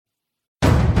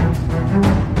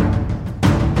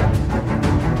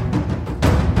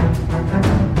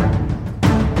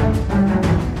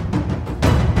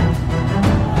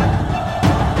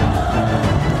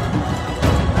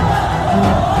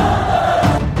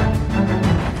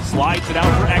Slides it out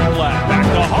for Ekblad. Back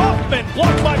to Hoffman.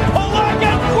 Blocked by Pulock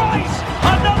and Price.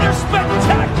 Another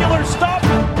spectacular stop.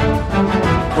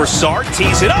 Broussard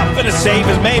tees it up, and a save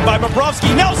is made by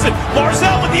Bobrovsky. Nelson.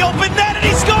 Barzal with the open net, and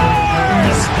he scores!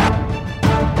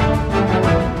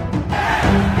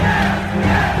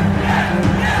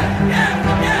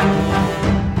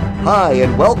 Hi,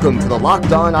 and welcome to the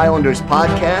Locked On Islanders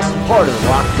podcast, part of the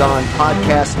Locked On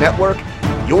Podcast Network,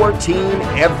 your team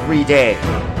every day.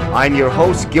 I'm your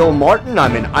host, Gil Martin.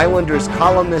 I'm an Islanders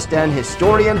columnist and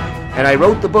historian, and I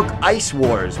wrote the book Ice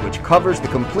Wars, which covers the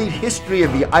complete history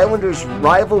of the Islanders'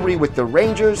 rivalry with the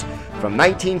Rangers from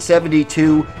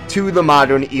 1972 to the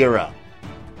modern era.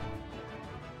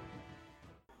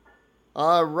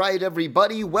 All right,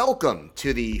 everybody, welcome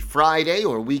to the Friday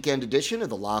or weekend edition of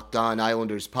the Locked On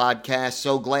Islanders podcast.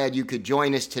 So glad you could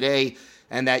join us today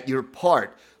and that you're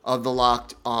part of the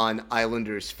Locked On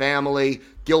Islanders family.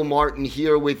 Gil Martin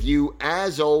here with you,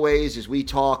 as always, as we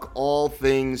talk all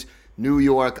things New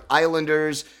York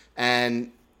Islanders.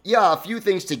 And yeah, a few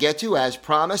things to get to. As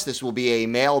promised, this will be a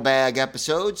mailbag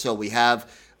episode, so we have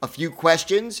a few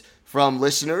questions from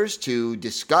listeners to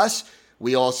discuss.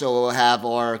 We also have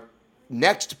our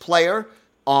next player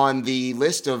on the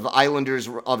list of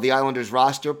the Islanders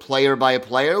roster, player by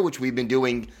player, which we've been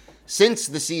doing since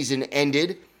the season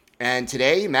ended. And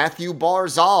today, Matthew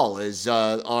Barzal is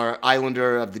our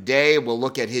Islander of the day. We'll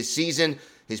look at his season,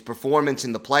 his performance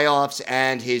in the playoffs,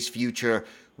 and his future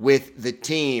with the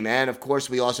team. And of course,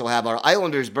 we also have our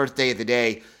Islanders birthday of the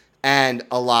day and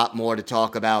a lot more to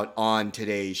talk about on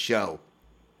today's show.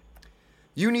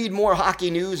 You need more hockey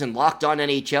news, and Locked On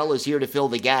NHL is here to fill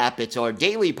the gap. It's our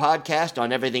daily podcast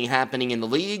on everything happening in the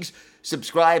leagues.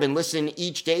 Subscribe and listen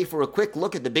each day for a quick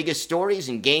look at the biggest stories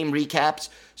and game recaps.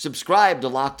 Subscribe to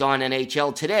Locked On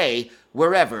NHL today,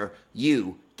 wherever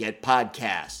you get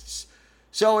podcasts.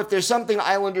 So if there's something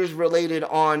Islanders related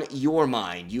on your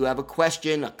mind, you have a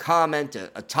question, a comment,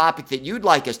 a topic that you'd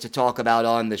like us to talk about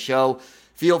on the show,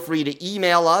 feel free to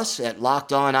email us at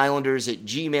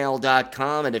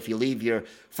lockedonislanders@gmail.com. And if you leave your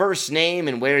first name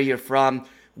and where you're from,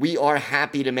 we are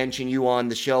happy to mention you on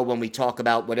the show when we talk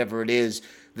about whatever it is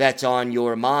that's on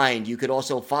your mind. You could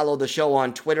also follow the show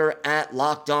on Twitter at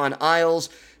LockedOnIsles.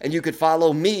 And you could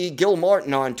follow me, Gil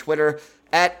Martin, on Twitter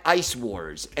at Ice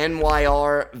Wars,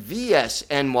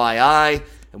 NYRVSNYI.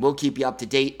 And we'll keep you up to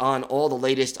date on all the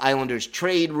latest Islanders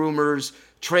trade rumors,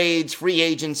 trades, free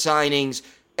agent signings,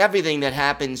 everything that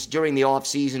happens during the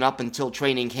offseason up until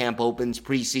training camp opens,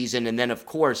 preseason, and then, of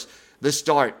course, the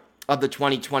start of the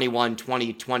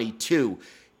 2021-2022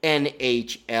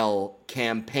 NHL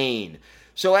campaign.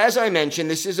 So as I mentioned,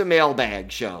 this is a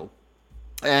mailbag show.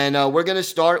 And we're going to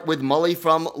start with Mully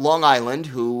from Long Island,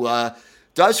 who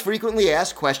does frequently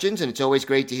ask questions, and it's always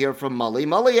great to hear from Mully.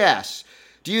 Mully asks,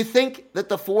 do you think that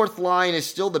the fourth line is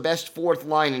still the best fourth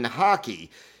line in hockey,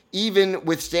 even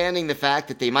withstanding the fact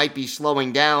that they might be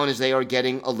slowing down as they are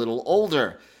getting a little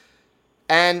older?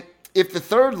 And if the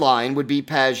third line would be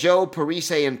Pajot,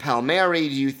 Parise, and Palmieri,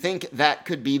 do you think that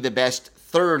could be the best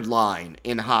third line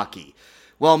in hockey?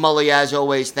 Well, Mully, as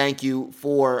always, thank you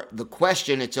for the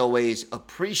question. It's always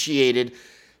appreciated.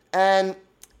 And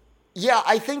yeah,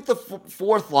 I think the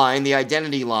fourth line, the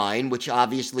identity line, which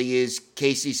obviously is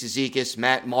Casey Cizikas,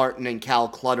 Matt Martin, and Cal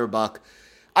Clutterbuck,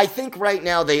 I think right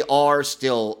now they are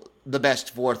still the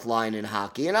best fourth line in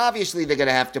hockey. And obviously they're going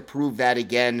to have to prove that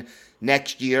again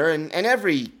next year and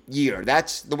every year.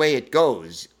 That's the way it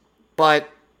goes. But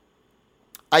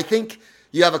I think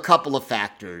you have a couple of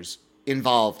factors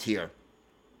involved here.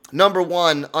 Number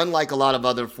one, unlike a lot of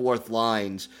other fourth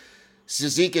lines,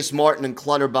 Cizikas, Martin, and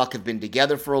Clutterbuck have been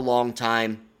together for a long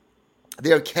time.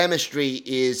 Their chemistry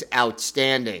is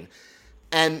outstanding.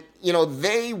 And, you know,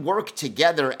 they work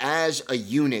together as a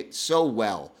unit so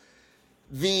well.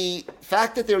 The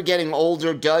fact that they're getting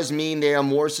older does mean they are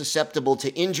more susceptible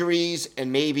to injuries,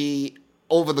 and maybe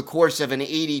over the course of an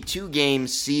 82-game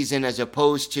season as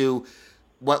opposed to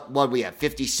what we have,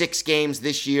 56 games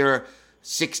this year,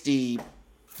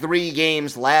 63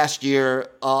 games last year,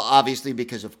 obviously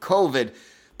because of COVID.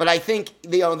 But I think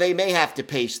they may have to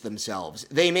pace themselves.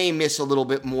 They may miss a little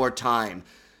bit more time.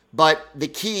 But the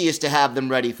key is to have them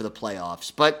ready for the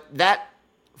playoffs. But that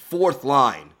fourth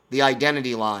line, the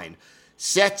identity line,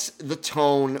 sets the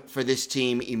tone for this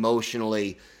team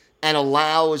emotionally and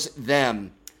allows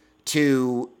them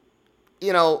to,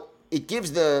 it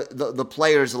gives the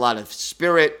players a lot of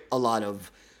spirit, a lot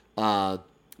of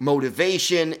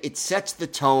motivation. It sets the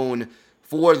tone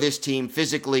for this team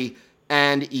physically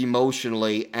and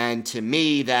emotionally. And to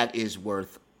me, that is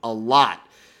worth a lot.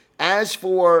 As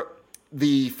for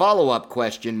the follow-up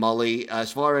question, Mully,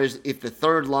 as far as if the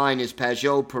third line is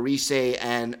Pageau, Parise,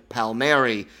 and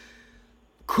Palmieri,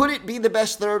 could it be the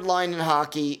best third line in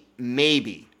hockey?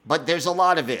 Maybe, but there's a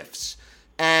lot of ifs.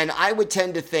 And I would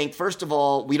tend to think, first of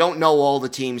all, we don't know all the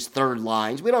team's third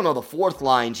lines. We don't know the fourth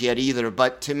lines yet either,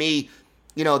 but to me,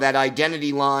 that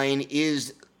identity line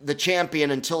is the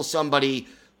champion until somebody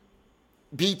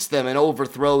beats them and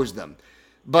overthrows them.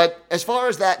 But as far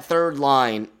as that third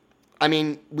line, I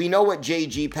mean, we know what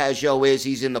J.G. Pageau is.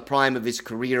 He's in the prime of his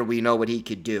career. We know what he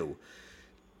could do.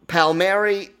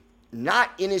 Palmieri,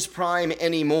 not in his prime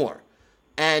anymore.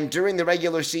 And during the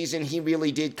regular season, he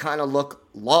really did kind of look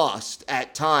lost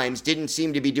at times. Didn't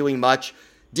seem to be doing much.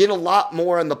 Did a lot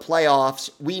more in the playoffs.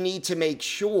 We need to make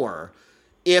sure,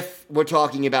 if we're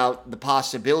talking about the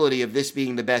possibility of this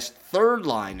being the best third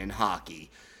line in hockey,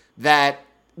 that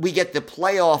we get the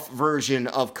playoff version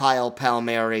of Kyle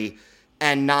Palmieri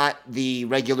and not the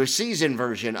regular season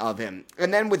version of him.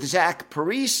 And then with Zach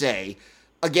Parise,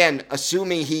 again,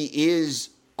 assuming he is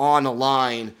on a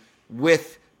line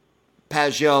with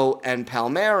Pageau and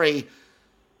Palmieri,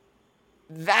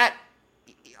 that,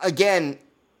 again,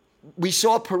 we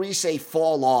saw Parise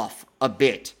fall off a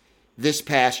bit this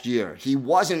past year. He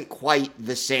wasn't quite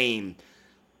the same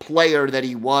player that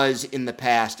he was in the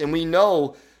past. And we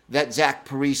know that Zach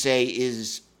Parise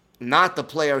is not the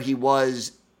player he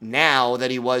was now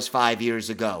that he was 5 years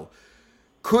ago.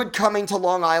 Could coming to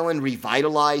Long Island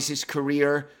revitalize his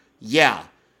career? Yeah.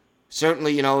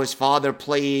 Certainly, his father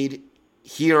played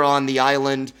here on the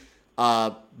island,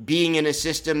 being in a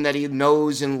system that he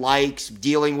knows and likes,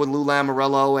 dealing with Lou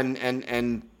Lamoriello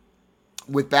and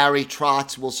with Barry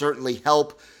Trotz will certainly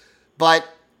help. But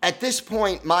at this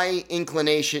point, my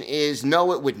inclination is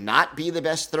no, it would not be the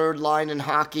best third line in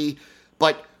hockey,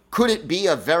 but could it be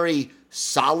a very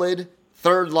solid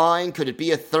third line? Could it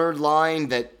be a third line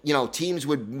that, teams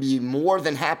would be more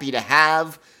than happy to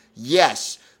have?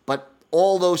 Yes, but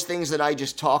all those things that I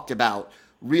just talked about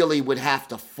really would have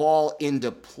to fall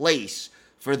into place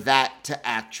for that to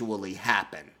actually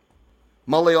happen.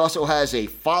 Mully also has a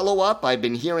follow-up. I've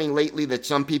been hearing lately that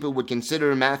some people would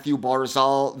consider Matthew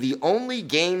Barzal the only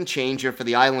game changer for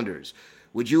the Islanders.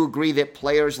 Would you agree that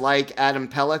players like Adam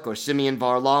Pelech or Semyon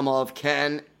Varlamov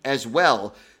can as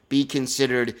well be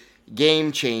considered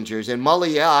game changers? And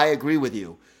Mully, yeah, I agree with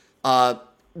you.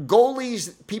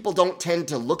 Goalies, people don't tend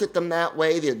to look at them that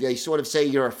way. They sort of say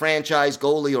you're a franchise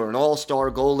goalie or an all-star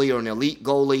goalie or an elite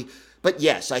goalie. But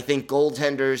yes, I think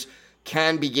goaltenders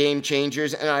can be game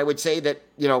changers. And I would say that,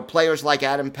 players like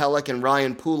Adam Pelech and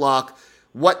Ryan Pulock,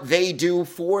 what they do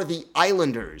for the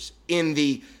Islanders in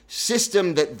the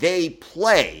system that they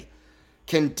play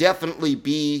can definitely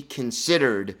be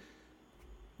considered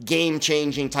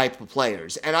game-changing type of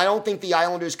players. And I don't think the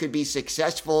Islanders could be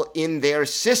successful in their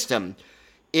system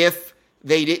if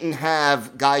they didn't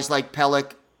have guys like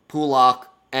Pelech, Pulock,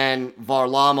 and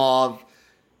Varlamov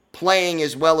playing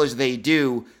as well as they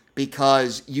do,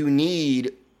 because you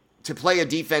need to play a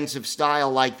defensive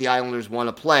style like the Islanders want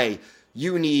to play.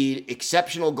 You need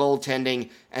exceptional goaltending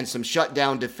and some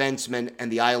shutdown defensemen,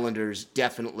 and the Islanders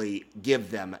definitely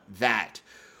give them that.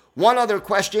 One other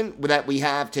question that we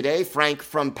have today, Frank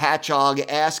from Patchogue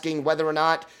asking whether or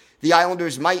not the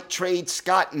Islanders might trade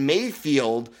Scott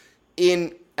Mayfield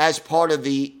in as part of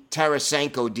the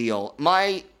Tarasenko deal.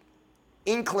 My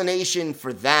inclination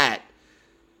for that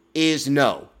is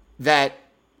no, that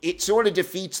it sort of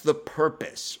defeats the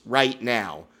purpose right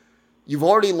now. You've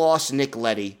already lost Nick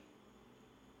Leddy.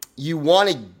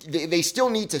 They still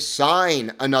need to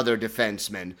sign another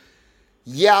defenseman.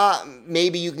 Yeah,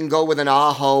 maybe you can go with an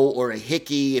Aho or a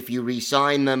Hickey if you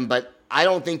re-sign them, but I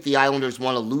don't think the Islanders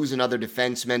want to lose another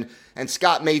defenseman. And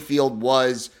Scott Mayfield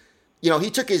was, he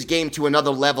took his game to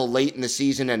another level late in the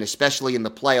season and especially in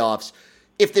the playoffs.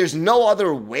 If there's no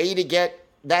other way to get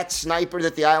that sniper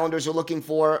that the Islanders are looking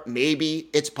for, maybe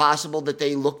it's possible that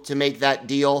they look to make that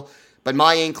deal. But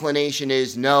my inclination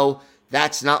is no,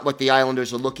 that's not what the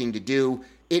Islanders are looking to do.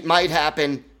 It might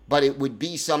happen, but it would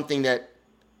be something that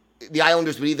the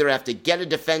Islanders would either have to get a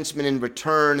defenseman in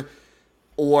return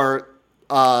or,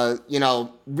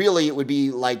 really it would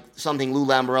be like something Lou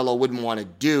Lamoriello wouldn't want to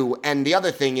do. And the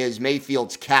other thing is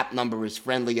Mayfield's cap number is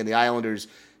friendly and the Islanders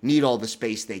need all the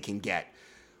space they can get.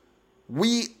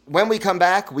 When we come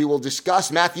back, we will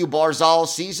discuss Matthew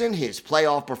Barzal's season, his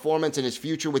playoff performance, and his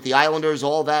future with the Islanders.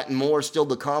 All that and more still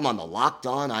to come on the Locked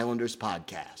On Islanders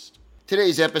podcast.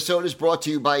 Today's episode is brought to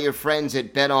you by your friends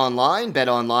at BetOnline.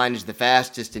 BetOnline is the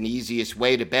fastest and easiest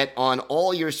way to bet on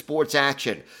all your sports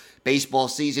action. Baseball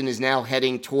season is now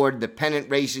heading toward the pennant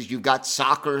races. You've got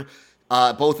soccer,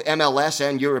 both MLS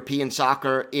and European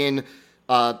soccer in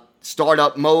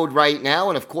startup mode right now,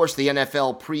 and of course the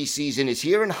NFL preseason is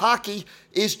here, and hockey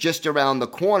is just around the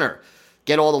corner.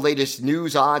 Get all the latest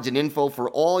news, odds, and info for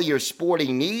all your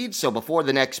sporting needs. So before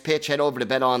the next pitch, head over to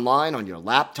BetOnline on your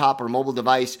laptop or mobile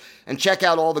device and check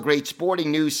out all the great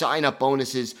sporting news, sign-up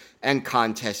bonuses, and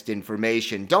contest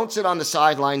information. Don't sit on the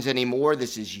sidelines anymore.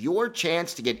 This is your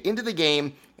chance to get into the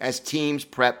game as teams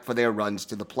prep for their runs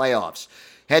to the playoffs.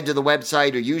 Head to the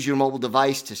website or use your mobile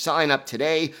device to sign up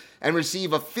today and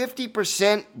receive a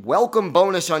 50% welcome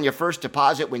bonus on your first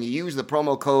deposit when you use the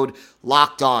promo code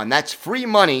LOCKEDON. That's free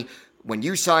money when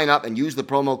you sign up and use the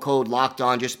promo code Locked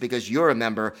On just because you're a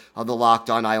member of the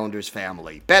Locked On Islanders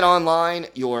family. BetOnline,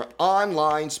 your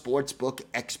online sportsbook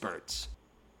experts.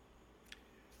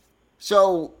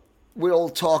 So we'll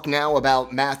talk now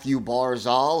about Matthew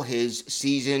Barzal, his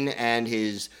season and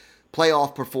his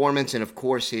playoff performance, and of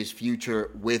course his future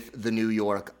with the New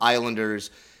York Islanders.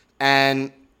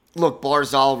 And look,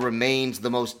 Barzal remains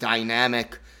the most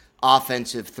dynamic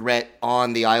offensive threat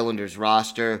on the Islanders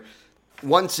roster.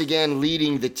 Once again,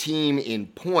 leading the team in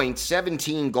points,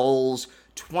 17 goals,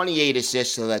 28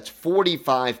 assists, so that's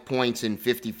 45 points in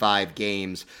 55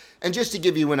 games. And just to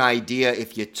give you an idea,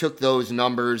 if you took those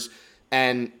numbers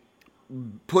and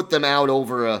put them out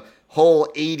over a whole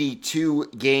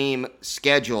 82-game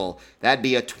schedule, that'd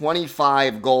be a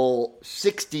 25-goal,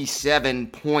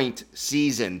 67-point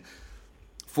season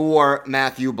for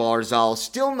Matthew Barzal.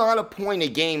 Still not a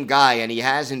point-a-game guy, and he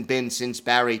hasn't been since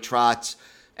Barry Trotz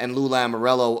and Lou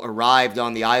Lamoriello arrived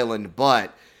on the island,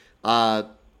 but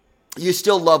you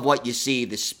still love what you see.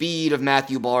 The speed of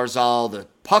Matthew Barzal, the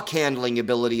puck-handling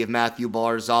ability of Matthew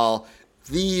Barzal,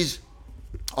 these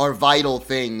are vital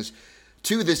things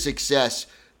to the success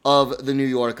of the New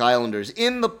York Islanders.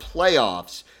 In the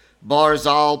playoffs,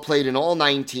 Barzal played in all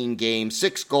 19 games,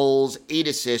 6 goals, 8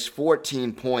 assists,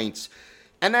 14 points,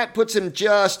 and that puts him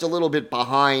just a little bit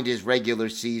behind his regular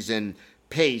season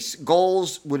pace.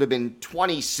 Goals would have been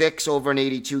 26 over an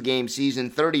 82-game season,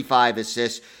 35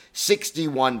 assists,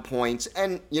 61 points.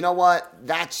 And you know what?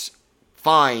 That's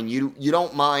fine. You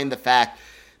don't mind the fact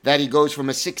that he goes from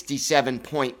a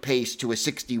 67-point pace to a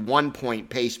 61-point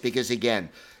pace because, again,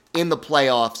 in the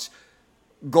playoffs,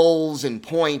 goals and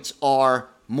points are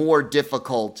more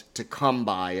difficult to come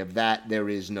by. Of that, there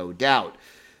is no doubt.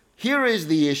 Here is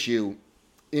the issue,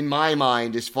 in my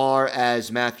mind, as far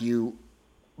as Matthew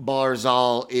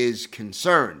Barzal is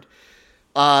concerned.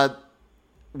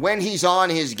 When he's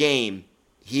on his game,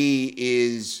 he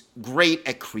is great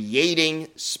at creating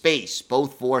space,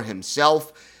 both for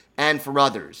himself and for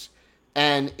others.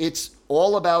 And it's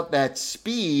all about that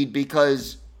speed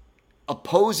because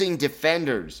opposing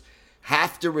defenders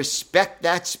have to respect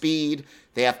that speed.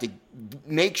 They have to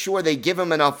make sure they give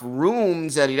him enough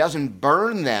rooms that he doesn't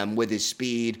burn them with his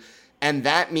speed. And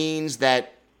that means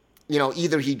that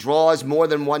either he draws more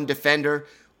than one defender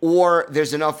or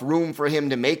there's enough room for him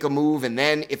to make a move, and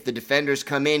then if the defenders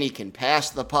come in, he can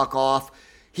pass the puck off.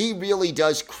 He really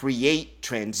does create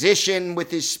transition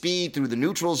with his speed through the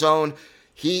neutral zone.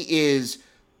 He is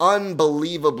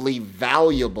unbelievably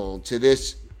valuable to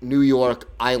this New York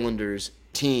Islanders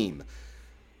team.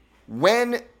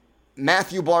 When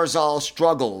Matthew Barzal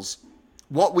struggles,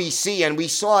 what we see, and we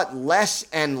saw it less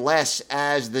and less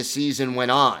as the season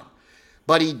went on,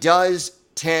 but he does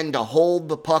tend to hold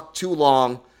the puck too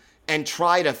long and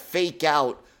try to fake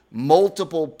out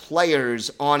multiple players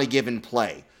on a given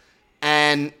play.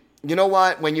 And you know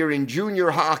what? When you're in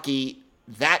junior hockey,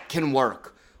 that can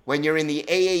work. When you're in the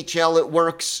AHL, it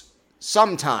works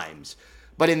sometimes.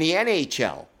 But in the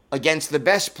NHL, against the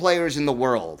best players in the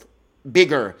world,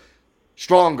 bigger,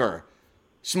 stronger,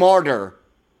 smarter,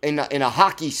 in a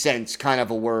hockey sense kind of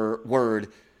a word,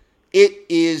 it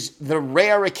is the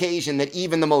rare occasion that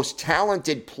even the most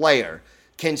talented player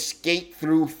can skate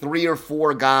through 3 or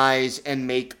 4 guys and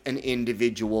make an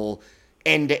individual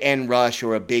end-to-end rush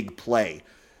or a big play.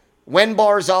 When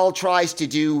Barzal tries to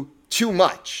do too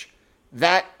much,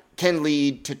 that can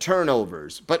lead to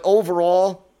turnovers. But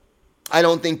overall, I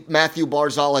don't think Matthew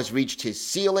Barzal has reached his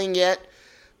ceiling yet.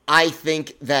 I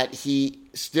think that he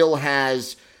still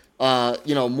has,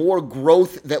 more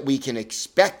growth that we can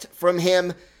expect from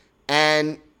him.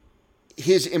 And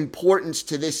his importance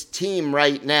to this team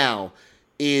right now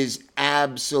is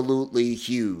absolutely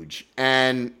huge.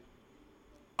 And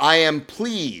I am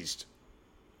pleased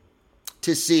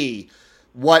to see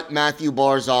what Matthew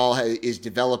Barzal is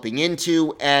developing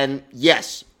into. And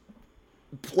yes,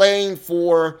 playing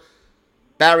for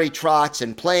Barry Trotz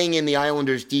and playing in the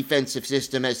Islanders' defensive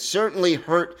system has certainly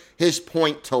hurt his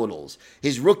point totals.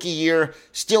 His rookie year,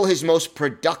 still his most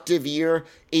productive year,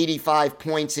 85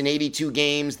 points in 82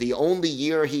 games, the only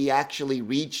year he actually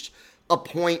reached a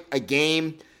point a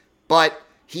game. But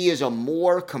he is a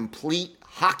more complete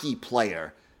hockey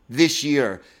player this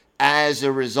year as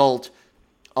a result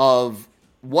of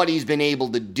what he's been able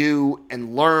to do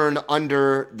and learn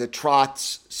under the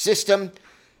Trotz system.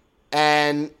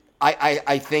 And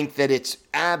I think that it's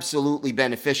absolutely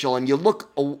beneficial. And you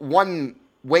look, one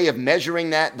way of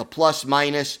measuring that, the plus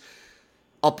minus,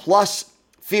 a plus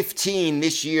 15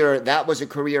 this year, that was a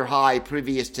career high.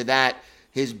 Previous to that,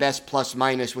 his best plus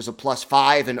minus was a plus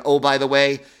 5. And oh, by the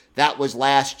way, that was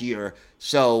last year.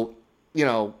 So,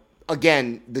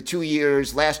 again,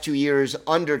 last 2 years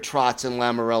under Trotz and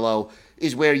Lamoriello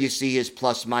is where you see his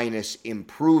plus minus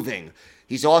improving.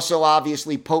 He's also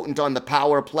obviously potent on the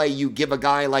power play. You give a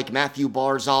guy like Matthew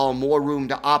Barzal more room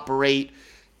to operate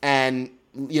and,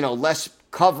 less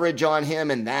coverage on him,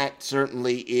 and that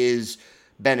certainly is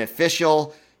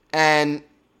beneficial. And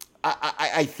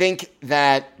I think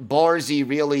that Barzy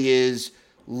really is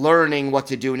learning what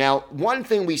to do. Now, one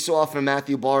thing we saw from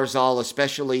Matthew Barzal,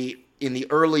 especially in the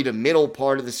early to middle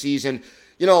part of the season,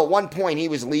 at one point he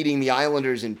was leading the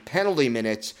Islanders in penalty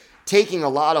minutes, taking a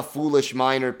lot of foolish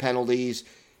minor penalties.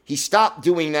 He stopped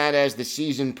doing that as the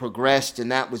season progressed,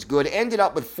 and that was good. Ended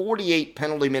up with 48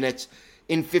 penalty minutes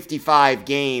in 55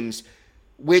 games,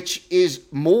 which is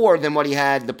more than what he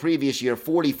had the previous year.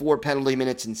 44 penalty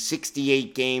minutes in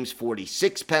 68 games,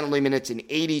 46 penalty minutes in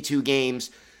 82 games.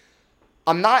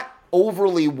 I'm not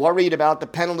overly worried about the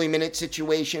penalty minute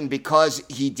situation because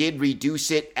he did reduce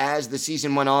it as the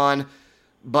season went on,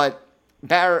 but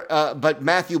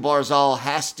Matthew Barzal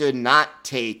has to not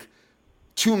take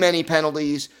too many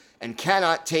penalties and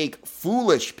cannot take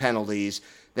foolish penalties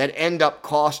that end up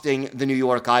costing the New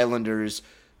York Islanders,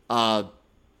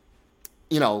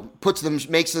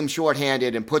 makes them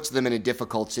shorthanded and puts them in a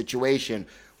difficult situation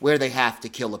where they have to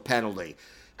kill a penalty.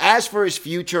 As for his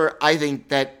future, I think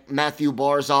that Matthew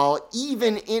Barzal,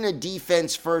 even in a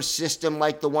defense-first system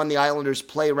like the one the Islanders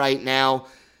play right now,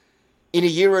 in a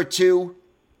year or two,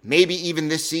 maybe even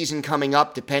this season coming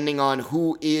up, depending on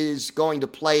who is going to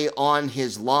play on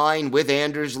his line with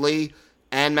Anders Lee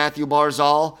and Matthew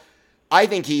Barzal, I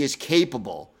think he is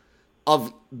capable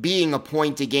of being a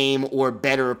point-a-game or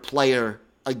better player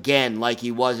again like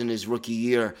he was in his rookie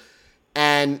year.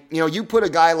 And, you put a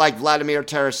guy like Vladimir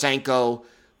Tarasenko,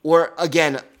 or,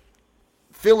 again,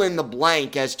 fill in the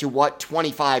blank as to what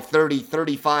 25, 30,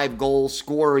 35 goal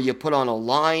scorer you put on a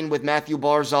line with Matthew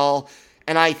Barzal,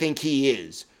 and I think he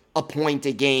is a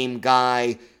point-a-game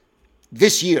guy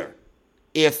this year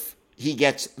if he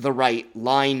gets the right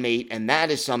line mate, and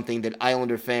that is something that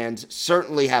Islander fans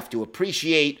certainly have to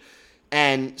appreciate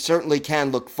and certainly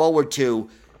can look forward to.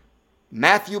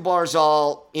 Matthew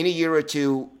Barzal, in a year or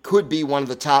two, could be one of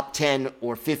the top 10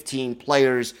 or 15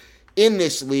 players in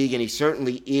this league, and he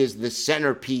certainly is the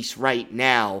centerpiece right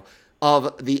now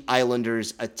of the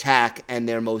Islanders' attack and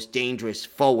their most dangerous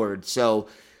forward. So,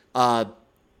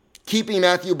 keeping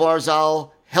Matthew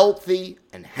Barzal healthy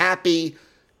and happy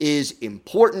is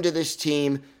important to this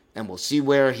team, and we'll see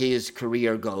where his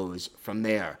career goes from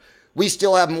there. We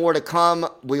still have more to come.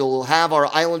 We'll have our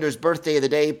Islanders birthday of the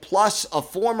day, plus a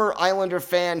former Islander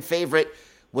fan favorite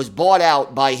was bought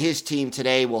out by his team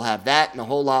today. We'll have that and a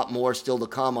whole lot more still to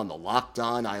come on the Locked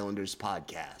On Islanders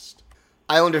podcast.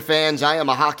 Islander fans, I am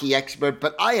a hockey expert,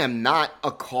 but I am not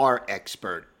a car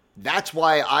expert. That's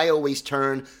why I always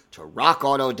turn to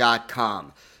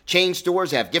RockAuto.com. Chain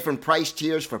stores have different price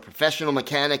tiers for professional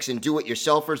mechanics and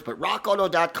do-it-yourselfers, but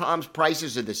RockAuto.com's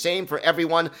prices are the same for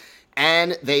everyone,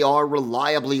 and they are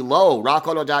reliably low.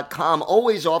 RockAuto.com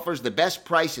always offers the best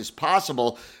prices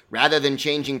possible rather than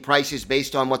changing prices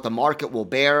based on what the market will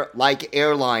bear like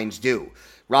airlines do.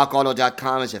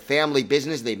 RockAuto.com is a family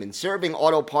business. They've been serving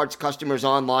auto parts customers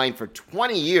online for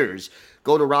 20 years.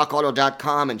 Go to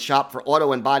RockAuto.com and shop for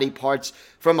auto and body parts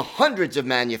from hundreds of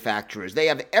manufacturers. They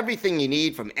have everything you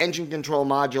need, from engine control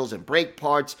modules and brake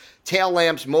parts, tail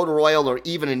lamps, motor oil, or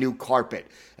even a new carpet.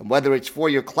 And whether it's for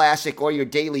your classic or your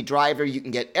daily driver, you can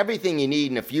get everything you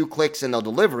need in a few clicks, and they'll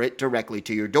deliver it directly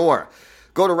to your door.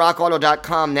 Go to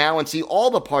RockAuto.com now and see all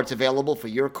the parts available for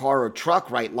your car or truck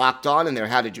right locked on in their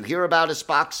How Did You Hear About Us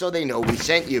box so they know we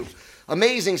sent you.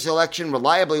 Amazing selection,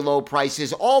 reliably low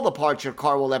prices, all the parts your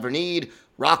car will ever need.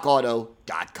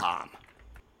 RockAuto.com.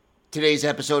 Today's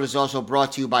episode is also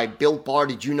brought to you by Built Bar.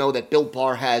 Did you know that Built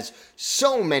Bar has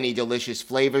so many delicious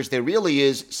flavors? There really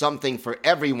is something for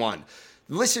everyone.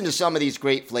 Listen to some of these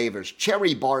great flavors.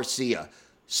 Cherry Barcia,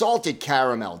 salted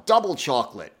caramel, double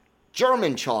chocolate,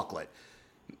 German chocolate,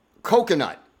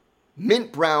 coconut,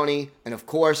 mint brownie, and of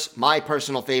course, my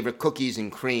personal favorite, cookies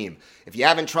and cream. If you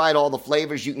haven't tried all the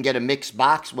flavors, you can get a mixed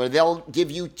box where they'll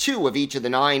give you 2 of each of the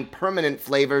 9 permanent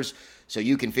flavors so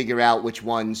you can figure out which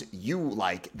ones you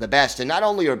like the best. And not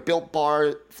only are Built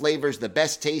Bar flavors the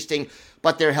best tasting,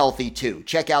 but they're healthy too.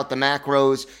 Check out the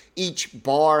macros. Each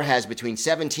bar has between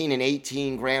 17 and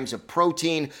 18 grams of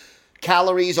protein.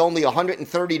 Calories only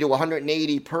 130 to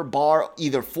 180 per bar,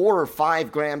 either 4 or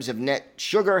 5 grams of net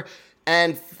sugar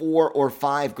and 4 or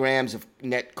 5 grams of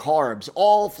net carbs.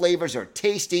 All flavors are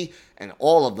tasty and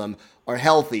all of them are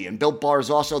healthy. And Built Bar is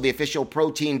also the official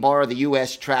protein bar of the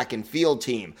U.S. track and field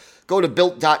team. Go to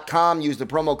Built.com, use the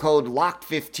promo code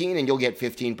LOCKED15 and you'll get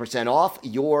 15% off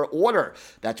your order.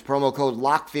 That's promo code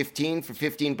LOCKED15 for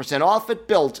 15% off at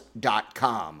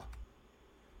Built.com.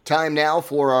 Time now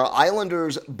for our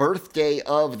Islanders' birthday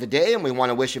of the day, and we want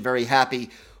to wish a very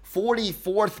happy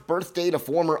 44th birthday to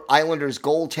former Islanders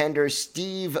goaltender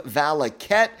Steve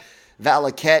Valiquette.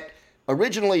 Valiquette,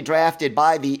 originally drafted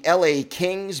by the LA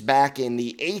Kings back in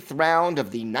the 8th round of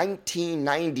the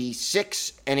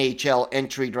 1996 NHL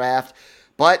entry draft,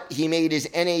 but he made his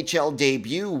NHL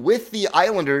debut with the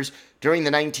Islanders during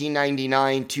the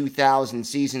 1999-2000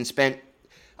 season,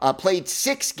 played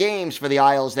 6 games for the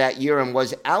Isles that year and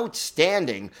was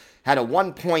outstanding. Had a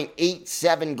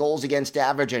 1.87 goals against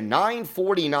average, a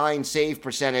 .949 save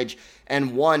percentage,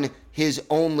 and won his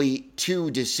only 2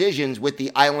 decisions with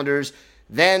the Islanders.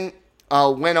 Then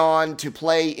went on to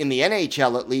play in the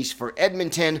NHL, at least for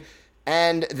Edmonton,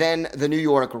 and then the New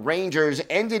York Rangers.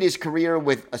 Ended his career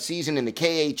with a season in the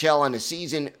KHL and a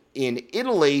season in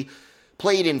Italy.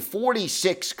 Played in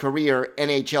 46 career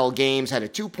NHL games, had a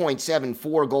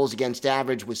 2.74 goals against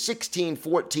average, was 16,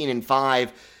 14, and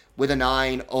 5 with a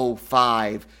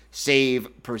 .905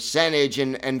 save percentage.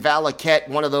 And Valiquette,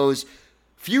 one of those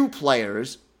few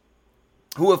players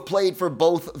who have played for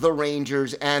both the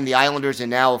Rangers and the Islanders. And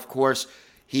now, of course,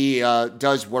 he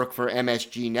does work for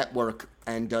MSG Network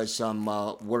and does some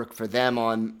work for them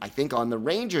on the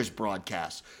Rangers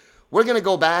broadcast. We're going to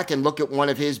go back and look at one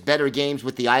of his better games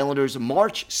with the Islanders,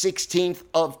 March 16th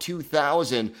of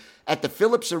 2000 at the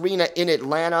Phillips Arena in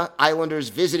Atlanta. Islanders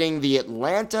visiting the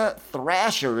Atlanta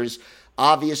Thrashers.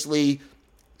 Obviously,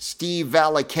 Steve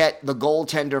Valiquette, the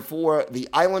goaltender for the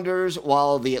Islanders,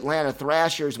 while the Atlanta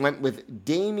Thrashers went with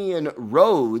Damian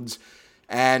Rhodes.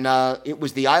 And it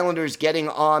was the Islanders getting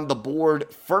on the board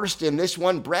first in this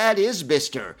one. Brad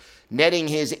Isbister netting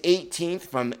his 18th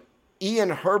from Ian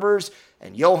Herbers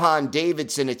and Johan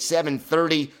Davidson at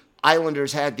 7:30.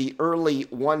 Islanders had the early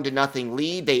 1-0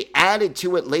 lead. They added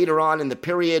to it later on in the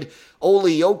period.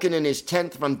 Olli Jokinen his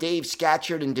 10th from Dave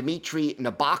Scatchard and Dmitry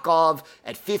Nabokov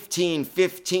at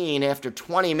 15:15. After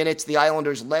 20 minutes, the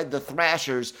Islanders led the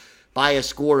Thrashers by a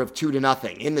score of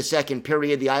 2-0. In the second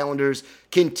period, the Islanders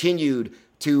continued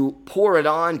to pour it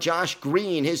on. Josh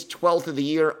Green, his 12th of the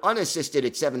year, unassisted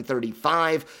at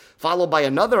 7:35, followed by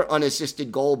another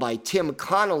unassisted goal by Tim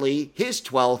Connolly, his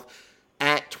 12th,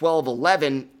 at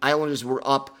 12:11. Islanders were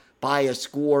up by a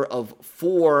score of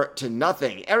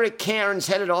 4-0. Eric Cairns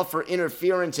headed off for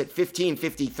interference at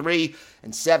 15:53,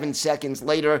 and 7 seconds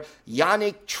later,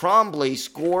 Yannick Tremblay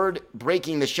scored,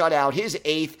 breaking the shutout, his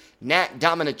 8th. Nat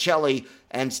Dominicelli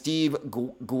and Steve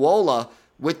Guola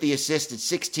with the assist at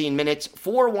 16 minutes.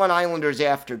 4-1 Islanders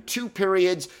after 2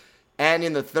 periods, and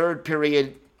in the third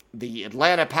period, the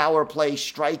Atlanta power play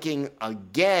striking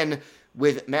again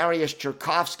with Mariusz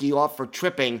Czerkowski off for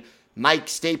tripping. Mike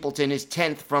Stapleton, his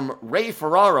 10th from Ray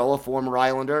Ferraro, a former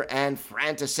Islander, and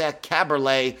František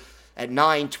Kaberle at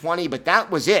 9:20. But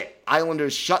that was it.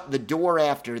 Islanders shut the door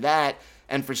after that.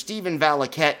 And for Steven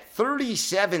Valiquette,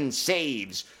 37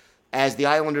 saves as the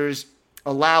Islanders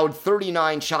allowed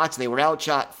 39 shots. They were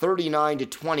outshot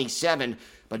 39-27.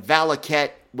 But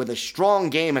Valiquette with a strong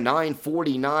game, a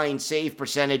 .949 save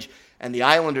percentage, and the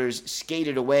Islanders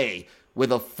skated away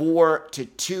with a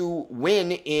 4-2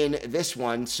 win in this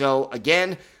one. So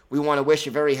again, we want to wish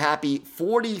a very happy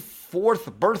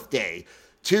 44th birthday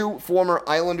to former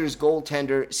Islanders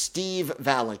goaltender Steve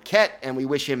Valiquette, and we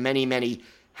wish him many, many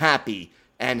happy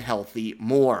and healthy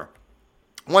more.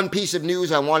 One piece of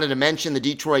news I wanted to mention, the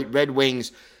Detroit Red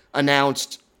Wings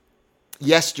announced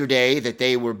yesterday that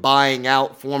they were buying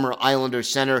out former Islander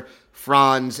center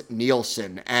Frans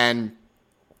Nielsen. And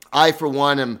I, for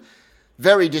one, am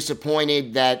very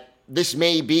disappointed that this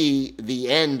may be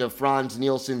the end of Frans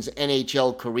Nielsen's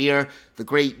NHL career. The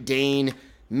Great Dane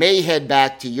may head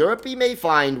back to Europe. He may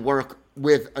find work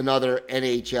with another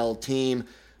NHL team.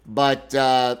 But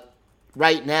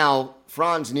right now,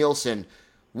 Frans Nielsen,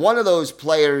 one of those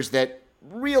players that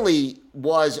really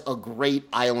was a great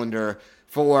Islander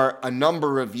for a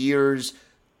number of years.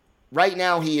 Right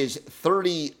now, he is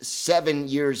 37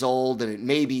 years old, and it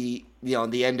may be,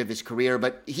 the end of his career,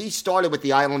 but he started with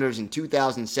the Islanders in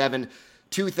 2007,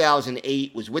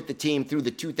 2008, was with the team through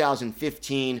the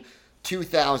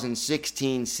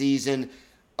 2015-2016 season.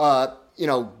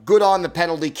 Good on the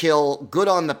penalty kill, good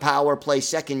on the power play,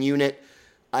 second unit,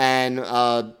 and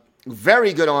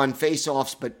very good on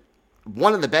faceoffs, but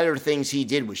one of the better things he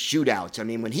did was shootouts. I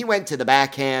mean, when he went to the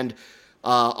backhand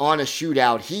on a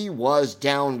shootout, he was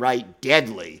downright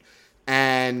deadly.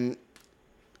 And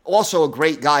also a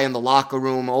great guy in the locker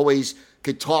room, always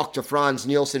could talk to Frans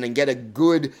Nielsen and get a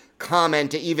good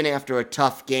comment even after a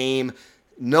tough game.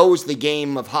 Knows the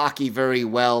game of hockey very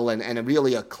well and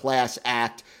really a class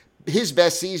act. His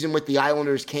best season with the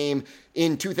Islanders came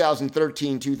in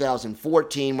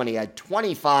 2013-2014 when he had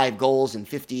 25 goals and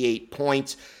 58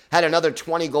 points. Had another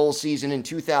 20-goal season in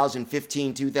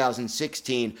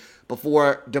 2015-2016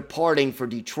 before departing for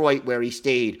Detroit, where he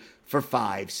stayed for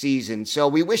 5 seasons. So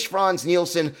we wish Frans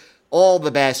Nielsen all the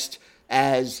best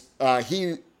as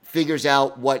he figures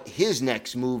out what his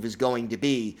next move is going to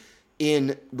be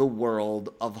in the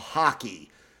world of hockey.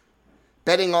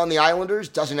 Betting on the Islanders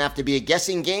doesn't have to be a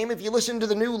guessing game if you listen to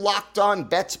the new Locked On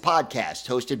Bets podcast,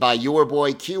 hosted by your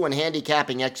boy Q and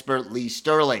handicapping expert Lee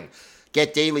Sterling.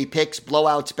 Get daily picks,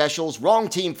 blowout specials, wrong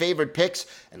team favored picks,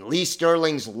 and Lee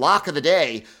Sterling's Lock of the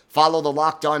Day. Follow the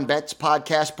Locked On Bets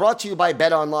podcast, brought to you by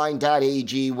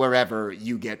betonline.ag, wherever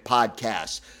you get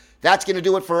podcasts. That's going to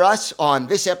do it for us on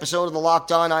this episode of the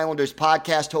Locked On Islanders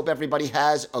podcast. Hope everybody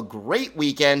has a great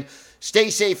weekend. Stay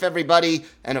safe, everybody.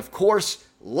 And of course,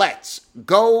 let's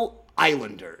go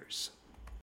Islanders.